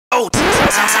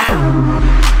What's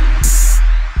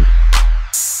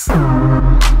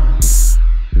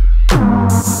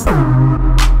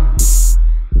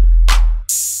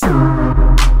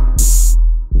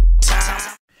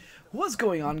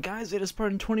going on, guys? It is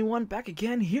Spartan21 back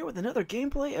again here with another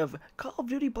gameplay of Call of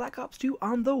Duty Black Ops 2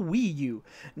 on the Wii U.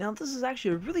 Now, this is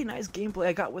actually a really nice gameplay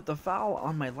I got with the FAL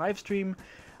on my live stream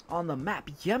on the map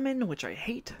Yemen, which I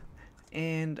hate.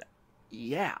 And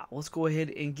yeah, let's go ahead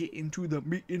and get into the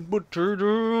meat and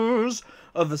potatoes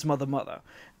of this mother.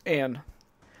 And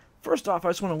first off, I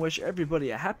just want to wish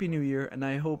everybody a happy new year, and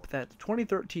I hope that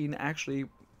 2013 actually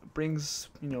brings,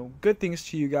 good things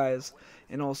to you guys,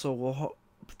 and also will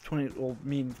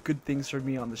mean good things for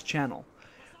me on this channel.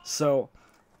 So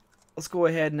let's go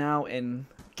ahead now and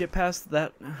get past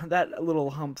that little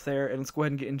hump there, and let's go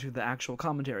ahead and get into the actual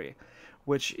commentary,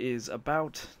 which is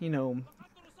about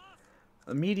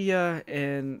the media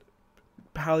and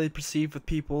how they perceive with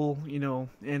people,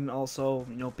 and also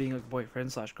being a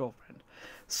boyfriend / girlfriend.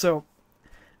 So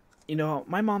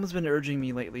my mom has been urging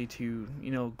me lately to,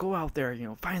 go out there,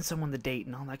 find someone to date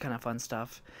and all that kind of fun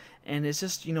stuff. And it's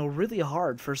just, really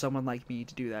hard for someone like me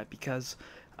to do that because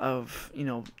of,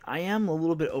 I am a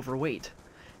little bit overweight.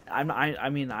 I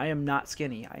am not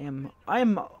skinny. I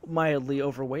am mildly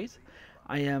overweight.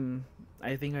 I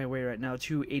think I weigh right now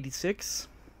 286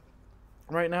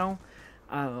 right now.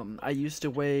 I used to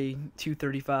weigh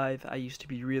 235. I used to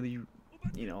be really,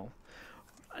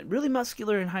 really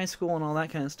muscular in high school and all that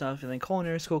kind of stuff, and then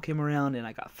culinary school came around and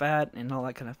I got fat and all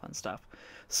that kind of fun stuff.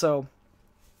 So,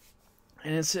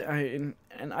 and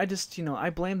I just, I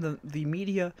blame the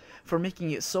media for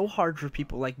making it so hard for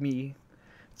people like me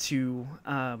to,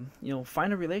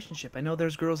 find a relationship. I know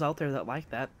there's girls out there that like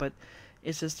that, but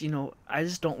it's just, I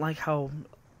just don't like how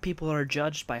people are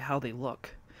judged by how they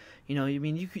look. I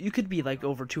mean, you could be like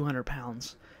over 200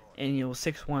 pounds and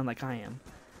 6'1" like I am.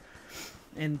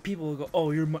 And people will go,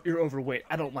 "Oh, you're overweight.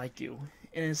 I don't like you."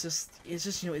 And it's just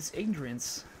it's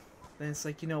ignorance. And it's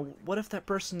like, what if that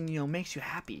person makes you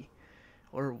happy,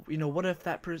 or what if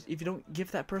if you don't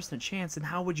give that person a chance, then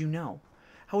how would you know?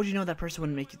 How would you know that person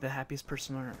wouldn't make you the happiest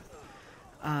person on earth?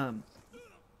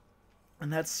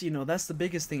 And that's that's the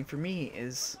biggest thing for me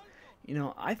is,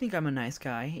 I think I'm a nice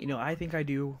guy. I think I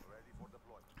do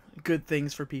good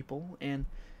things for people, and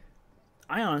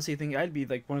I honestly think I'd be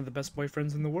like one of the best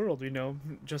boyfriends in the world,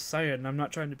 just saying. I'm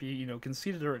not trying to be,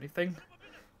 conceited or anything.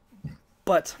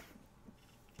 But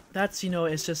that's,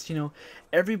 it's just,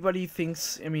 everybody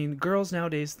thinks, girls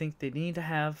nowadays think they need to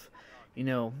have,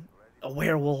 a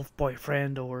werewolf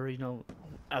boyfriend or,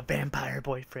 a vampire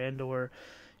boyfriend, or,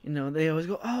 they always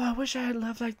go, "Oh, I wish I had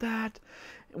love like that."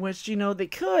 Which, they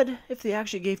could if they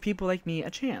actually gave people like me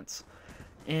a chance.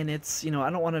 And it's, I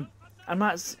don't want to, I'm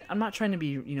not trying to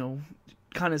be,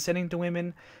 condescending to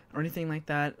women or anything like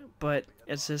that, but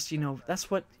it's just,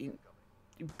 that's what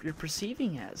you're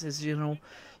perceiving as, is, you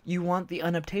want the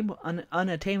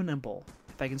unattainable,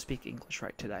 if I can speak English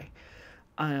right today.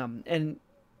 And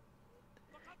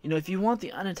if you want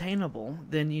the unattainable,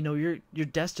 then you're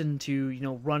destined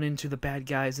to run into the bad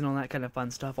guys and all that kind of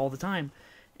fun stuff all the time,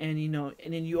 and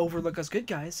and then you overlook us good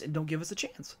guys and don't give us a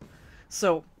chance.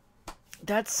 So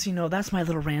that's that's my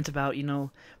little rant about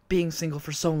being single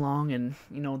for so long, and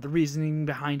the reasoning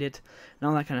behind it and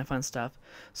all that kind of fun stuff.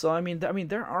 So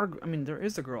there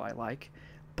is a girl I like,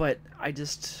 but I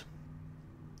just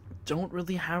don't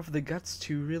really have the guts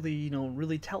to really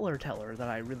really tell her that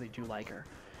I really do like her.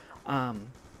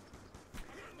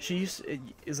 She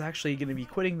is actually going to be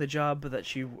quitting the job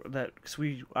cause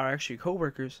we are actually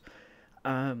co-workers.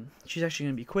 She's actually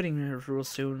going to be quitting her real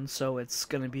soon, so it's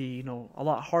going to be, a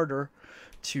lot harder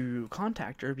to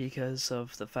contact her because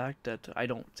of the fact that I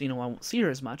won't see her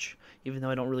as much, even though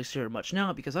I don't really see her much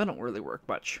now because I don't really work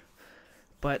much.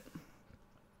 But,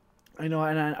 and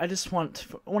I just want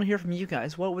to hear from you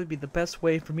guys. What would be the best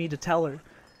way for me to tell her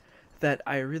that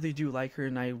I really do like her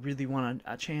and I really want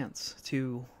a chance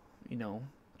to,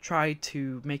 try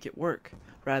to make it work,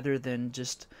 rather than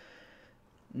just...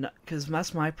 Because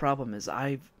that's my problem, is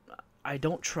I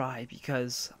don't try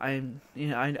because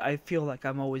I feel like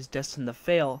I'm always destined to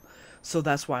fail, so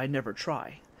that's why I never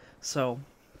try. So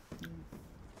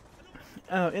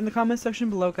in the comment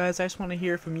section below, guys, I just want to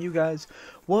hear from you guys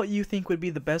what you think would be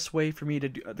the best way for me to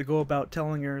go about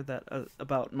telling her that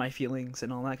about my feelings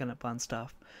and all that kind of fun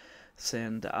stuff.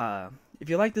 And if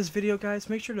you like this video, guys,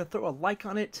 make sure to throw a like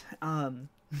on it.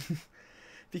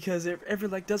 Because every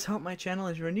like does help my channel.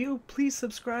 If you're new, please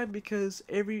subscribe, because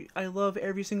I love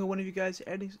every single one of you guys.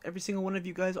 Every single one of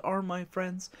you guys are my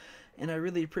friends, and I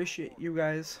really appreciate you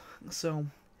guys. So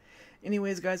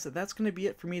anyways, guys, that's gonna be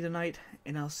it for me tonight,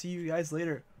 and I'll see you guys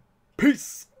later.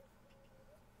 Peace.